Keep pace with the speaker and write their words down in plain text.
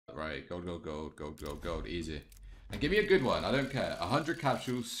Great. Gold, gold, gold, gold, gold, gold. Easy. And give me a good one. I don't care. 100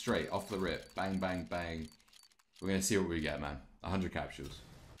 capsules straight off the rip. Bang, bang, bang. We're going to see what we get, man. 100 capsules.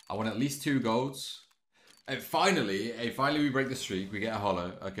 I want at least 2 golds. And finally we break the streak. We get a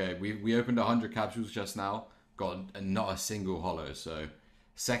holo. Okay, we opened 100 capsules just now. Got not a single holo. So,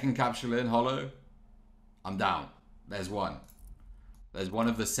 second capsule in, holo. I'm down. There's one. There's one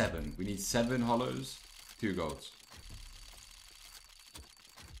of the 7. We need 7 holos, 2 golds.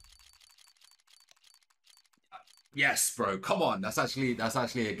 Yes, bro. Come on. That's actually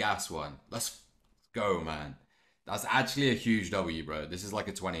a gas one. Let's go, man. That's actually a huge W, bro. This is like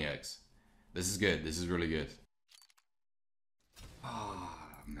a 20x. This is good. This is really good. Ah,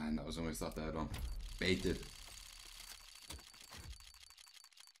 oh, man, that was almost that third one. Baited.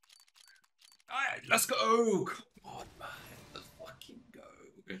 Alright, let's go. Come on, man. Let's fucking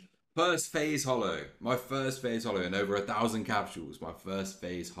go. First phase holo. My first phase holo in over 1,000 capsules. My first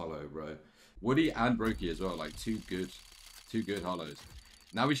phase holo, bro. Woody and Brokey as well. Like two good holos.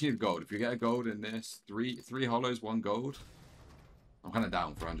 Now we just need gold. If you get a gold in this, three holos, 1 gold. I'm kind of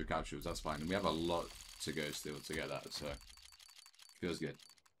down for 100 capsules. That's fine. And we have a lot to go still to get that. So, feels good.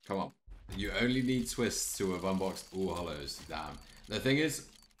 Come on. You only need twists to have unboxed all holos. Damn. The thing is...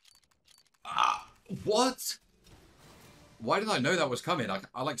 what? Why did I know that was coming?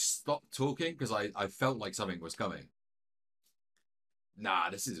 I like stopped talking because I felt like something was coming. Nah,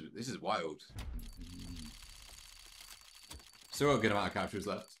 this is wild. Still a good amount of captures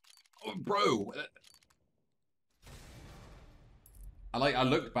left. Oh, bro. I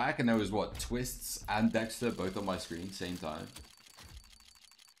looked back and there was what, Twists and Dexter both on my screen same time.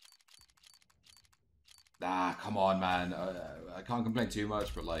 Ah, come on, man. I can't complain too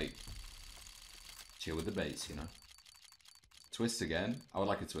much, but like, chill with the base, you know. Twist again. I would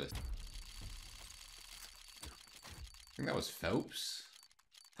like a twist. I think that was Phelps.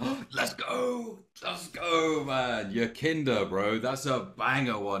 Let's go! Let's go, man! Your Kinder, bro. That's a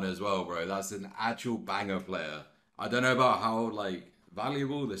banger one as well, bro. That's an actual banger player. I don't know about how, like,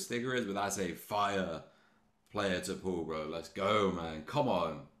 valuable the sticker is, but that's a fire player to pull, bro. Let's go, man. Come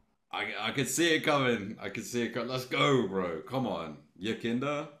on. I can see it coming. I can see it coming. Let's go, bro. Come on. Your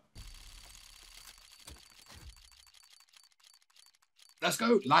Kinder. Let's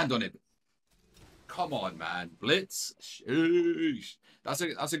go. Land on it. Come on, man. Blitz. Sheesh. That's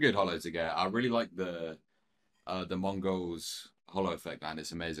a good holo to get. I really like the Mongols holo effect, man.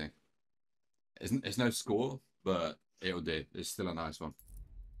 It's amazing. It's no score, but it'll do. It's still a nice one.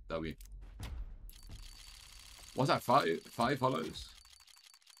 W. What's that? 5 holos?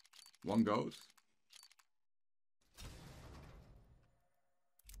 1 gold?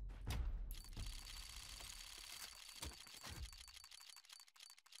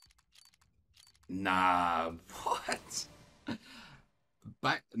 Nah, what?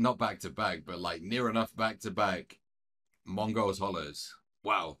 Not back to back, but like near enough back to back. Mongols holos.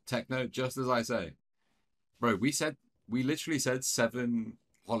 Wow, Techno, just as I say. Bro, we literally said 7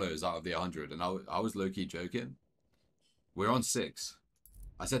 holos out of the 100, and I was low-key joking. We're on 6.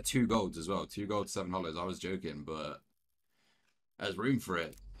 I said 2 golds as well. 2 golds, 7 holos. I was joking, but there's room for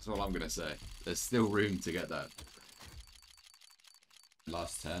it. That's all I'm gonna say. There's still room to get that.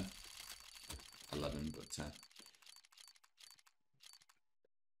 Last 10. 11, but 10.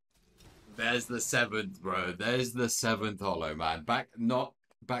 There's the 7th, bro. There's the 7th holo, man. Not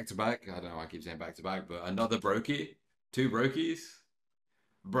back to back. I don't know why I keep saying back to back, but another brokey. 2 brokies.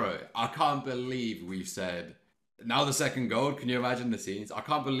 Bro, I can't believe we've said... Now the 2nd gold. Can you imagine the scenes? I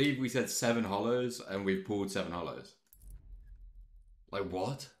can't believe we said 7 holos and we've pulled 7 holos. Like,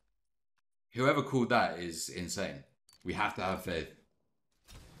 what? Whoever called that is insane. We have to have faith.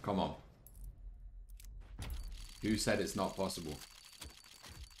 Come on. Who said it's not possible?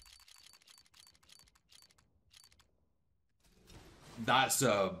 That's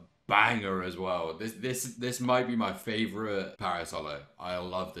a banger as well. This might be my favorite Paris holo. I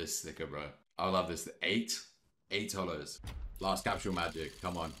love this sticker, bro. I love this. 8 holos. Last capsule magic.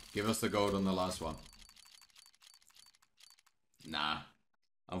 Come on. Give us the gold on the last one. Nah.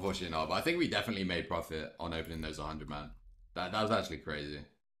 Unfortunately not. But I think we definitely made profit on opening those 100, man. That was actually crazy.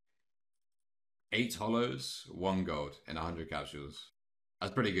 8 holos, 1 gold in 100 capsules.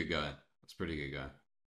 That's pretty good going. That's pretty good going.